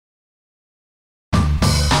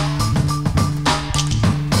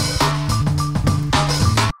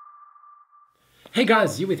Hey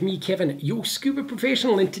guys, you're with me, Kevin, your scuba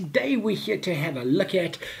professional, and today we're here to have a look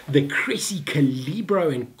at the Cressi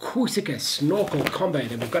Callibro and Corsica Snorkel combo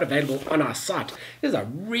that we've got available on our site. This is a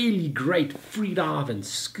really great freedive and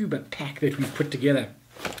scuba pack that we've put together.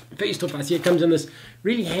 First off, I see it comes in this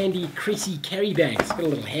really handy Cressi carry bag. It's got a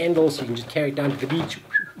little handle so you can just carry it down to the beach.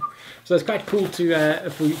 So it's quite cool to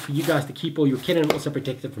for you guys to keep all your kit and also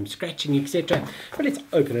protect it from scratching, etc. But let's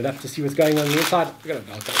open it up to see what's going on the inside. We've got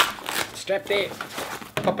a Velcro strap there,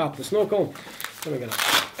 pop out the snorkel, then we're going to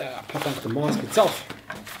pop out the mask itself.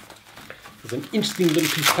 There's an interesting little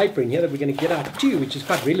piece of paper in here that we're going to get out too, which is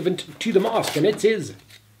quite relevant to the mask, and it says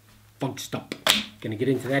fog stop. Going to get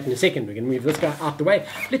into that in a second. We're going to move this guy out the way.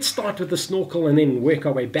 Let's start with the snorkel and then work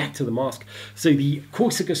our way back to the mask. So the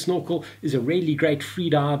Corsica Snorkel is a really great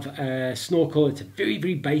free dive snorkel. It's a very,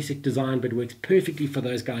 very basic design, but it works perfectly for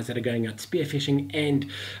those guys that are going out spearfishing,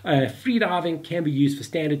 and free diving can be used for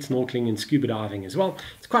standard snorkeling and scuba diving as well.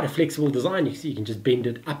 It's quite a flexible design. You see you can just bend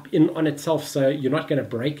it up in on itself, so you're not going to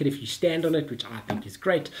break it if you stand on it, which I think is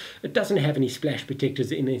great. It doesn't have any splash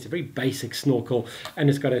protectors in it. It's a very basic snorkel,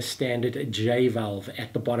 and it's got a standard J valve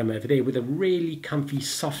at the bottom over there with a really comfy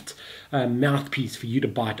soft mouthpiece for you to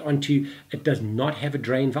bite onto. It does not have a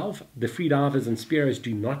drain valve. The free divers and spearos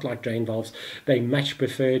do not like drain valves. They much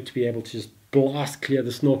prefer to be able to just blast clear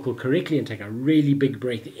the snorkel correctly and take a really big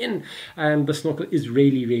breath in. The snorkel is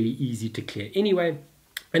really, really easy to clear anyway.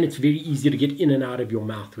 And it's very easy to get in and out of your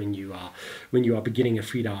mouth when you are beginning a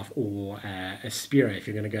free dive or a spearo if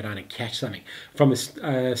you're going to go down and catch something. From a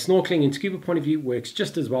snorkeling and scuba point of view, works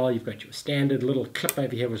just as well. You've got your standard little clip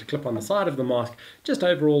over here, which clip on the side of the mask. Just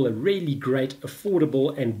overall a really great,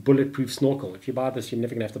 affordable and bulletproof snorkel. If you buy this, you're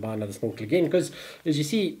never going to have to buy another snorkel again, because as you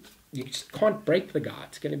see, you just can't break the guy.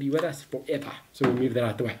 It's going to be with us forever. So we'll move that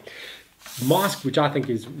out the way. Mask, which I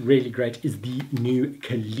think is really great, is the new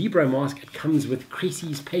Calibro mask. It comes with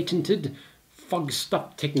Cressi's patented fog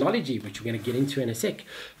stop technology, which we're going to get into in a sec.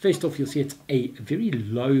 First off, you'll see it's a very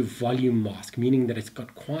low volume mask, meaning that it's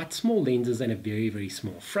got quite small lenses and a very, very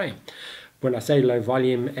small frame. When I say low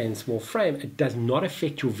volume and small frame, it does not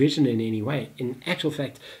affect your vision in any way. In actual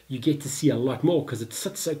fact, you get to see a lot more because it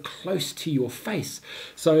sits so close to your face.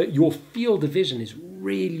 So your field of vision is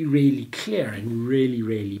really, really clear and really,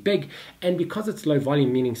 really big. And because it's low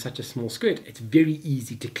volume, meaning such a small skirt, it's very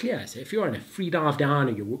easy to clear. So if you're on a free dive down,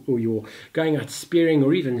 or you're going out spearing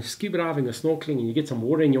or even scuba diving or snorkeling, and you get some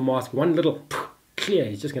water in your mask, one little clear,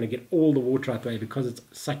 it's just going to get all the water out the way because it's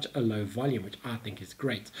such a low volume, which I think is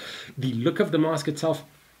great. The look of the mask itself,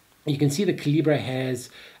 you can see the Calibro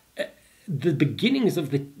has the beginnings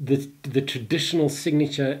of the traditional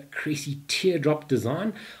signature Cressi teardrop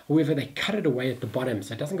design. However, they cut it away at the bottom,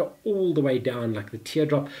 so it doesn't go all the way down like the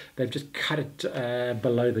teardrop. They've just cut it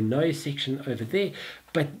below the nose section over there.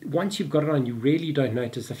 But once you've got it on, you really don't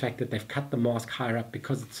notice the fact that they've cut the mask higher up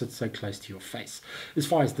because it sits so close to your face. As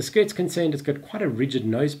far as the skirt's concerned, it's got quite a rigid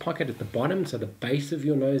nose pocket at the bottom, so the base of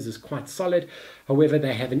your nose is quite solid. However,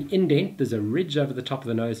 they have an indent. There's a ridge over the top of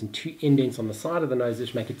the nose and two indents on the side of the nose,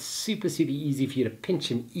 which make it super, super easy for you to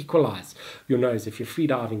pinch and equalize your nose. If you're free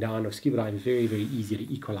diving down or scuba diving, very, very easy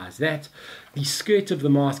to equalize that. The skirt of the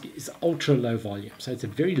mask is ultra low volume, so it's a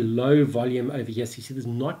very low volume over here. So you see there's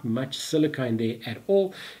not much silicone there at all.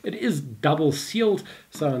 It is double sealed,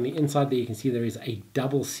 so on the inside there you can see there is a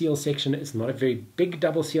double seal section. It's not a very big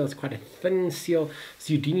double seal, it's quite a thin seal,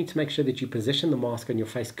 so you do need to make sure that you position the mask on your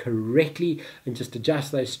face correctly and just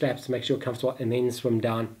adjust those straps to make sure you're comfortable and then swim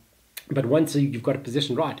down. But once you've got it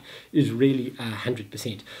positioned right, is really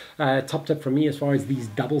 100%. Top tip from me as far as these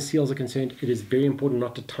double seals are concerned, it is very important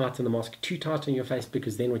not to tighten the mask too tight on your face,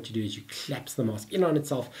 because then what you do is you collapse the mask in on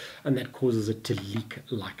itself and that causes it to leak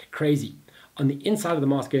like crazy. On the inside of the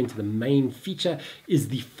mask, going to the main feature, is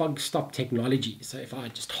the fog stop technology. So if I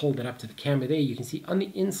just hold that up to the camera there, you can see on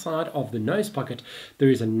the inside of the nose pocket, there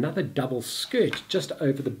is another double skirt just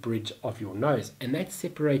over the bridge of your nose. And that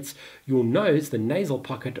separates your nose, the nasal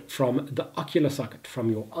pocket, from the ocular socket,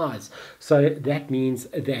 from your eyes. So that means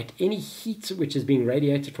that any heat which is being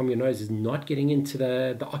radiated from your nose is not getting into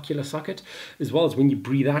the ocular socket, as well as when you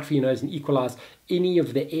breathe out for your nose and equalize, any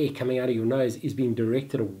of the air coming out of your nose is being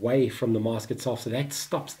directed away from the mask itself, so that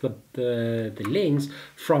stops the lens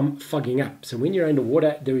from fogging up. So when you're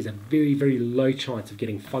underwater, there is a very, very low chance of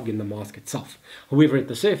getting fog in the mask itself. However, at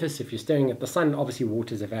the surface, if you're staring at the sun, obviously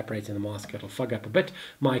water is evaporating in the mask, it'll fog up a bit.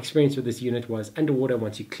 My experience with this unit was underwater,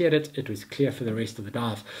 once you cleared it, it was clear for the rest of the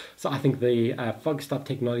dive. So I think the fog stop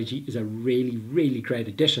technology is a really, really great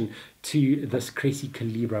addition to this Cressi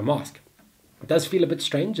Callibro mask. It does feel a bit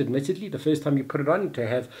strange, admittedly, the first time you put it on, to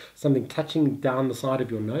have something touching down the side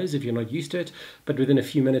of your nose if you're not used to it. But within a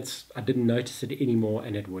few minutes, I didn't notice it anymore,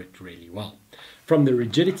 and it worked really well. From the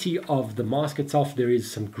rigidity of the mask itself, there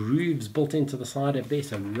is some grooves built into the side of there,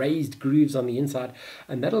 some raised grooves on the inside,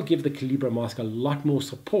 and that'll give the Calibro mask a lot more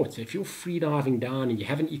support. So if you're free diving down and you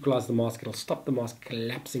haven't equalized the mask, it'll stop the mask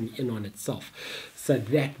collapsing in on itself. So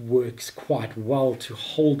that works quite well to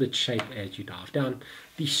hold its shape as you dive down.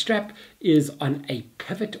 The strap is on a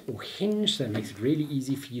pivot or hinge, so it makes it really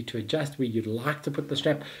easy for you to adjust where you'd like to put the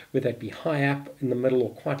strap, whether it be high up in the middle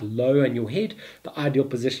or quite low on your head. The ideal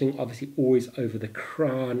positioning, obviously, always over the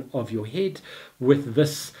crown of your head. With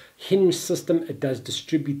this hinge system, it does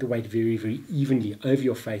distribute the weight very, very evenly over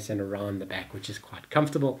your face and around the back, which is quite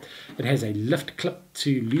comfortable. It has a lift clip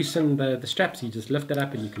to loosen the strap, so you just lift it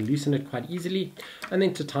up and you can loosen it quite easily. And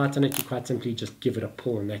then to tighten it, you quite simply just give it a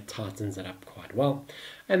pull, and that tightens it up quite well.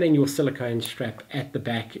 And then your silicone strap at the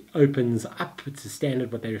back opens up. It's a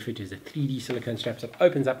standard, what they refer to as a 3D silicone strap. So it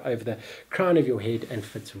opens up over the crown of your head and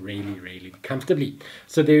fits really, really comfortably.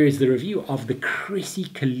 So there is the review of the Cressi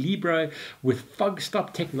Callibro with fog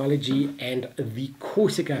stop technology and the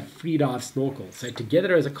Corsica freedive snorkel. So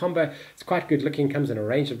together as a combo, it's quite good looking. Comes in a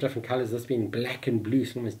range of different colors. This being black and blue,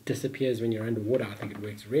 so it almost disappears when you're underwater. I think it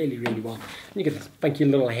works really, really well. And you get this funky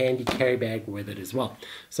little handy carry bag with it as well.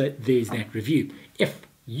 So there's that review. If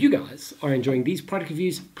you guys are enjoying these product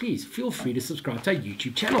reviews, please feel free to subscribe to our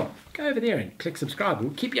YouTube channel. Go over there and click subscribe, and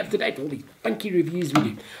we'll keep you up to date with all these funky reviews we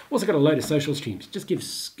do. Also got a load of social streams. Just give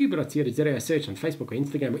scuba.co.za a search on Facebook or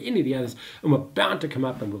Instagram or any of the others, and we're bound to come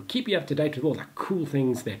up, and we'll keep you up to date with all the cool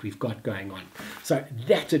things that we've got going on. So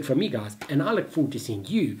that's it from me, guys, and I look forward to seeing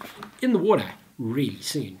you in the water really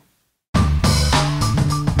soon.